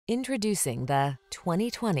Introducing the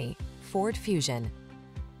 2020 Ford Fusion.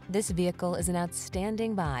 This vehicle is an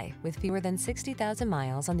outstanding buy with fewer than 60,000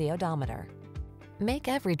 miles on the odometer. Make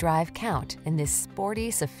every drive count in this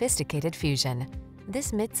sporty, sophisticated Fusion.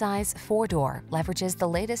 This midsize four-door leverages the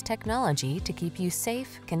latest technology to keep you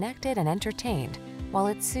safe, connected, and entertained, while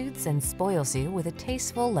it soothes and spoils you with a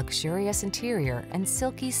tasteful, luxurious interior and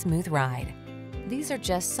silky smooth ride. These are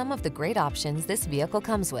just some of the great options this vehicle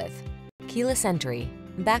comes with: keyless entry,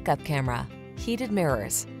 backup camera, heated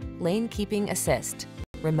mirrors, lane keeping assist,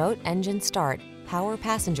 remote engine start, power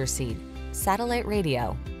passenger seat, satellite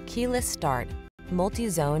radio, keyless start,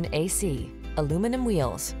 multi-zone AC, aluminum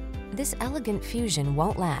wheels. This elegant Fusion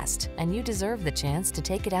won't last, and you deserve the chance to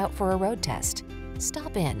take it out for a road test.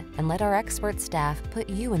 Stop in and let our expert staff put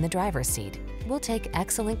you in the driver's seat. We'll take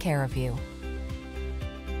excellent care of you.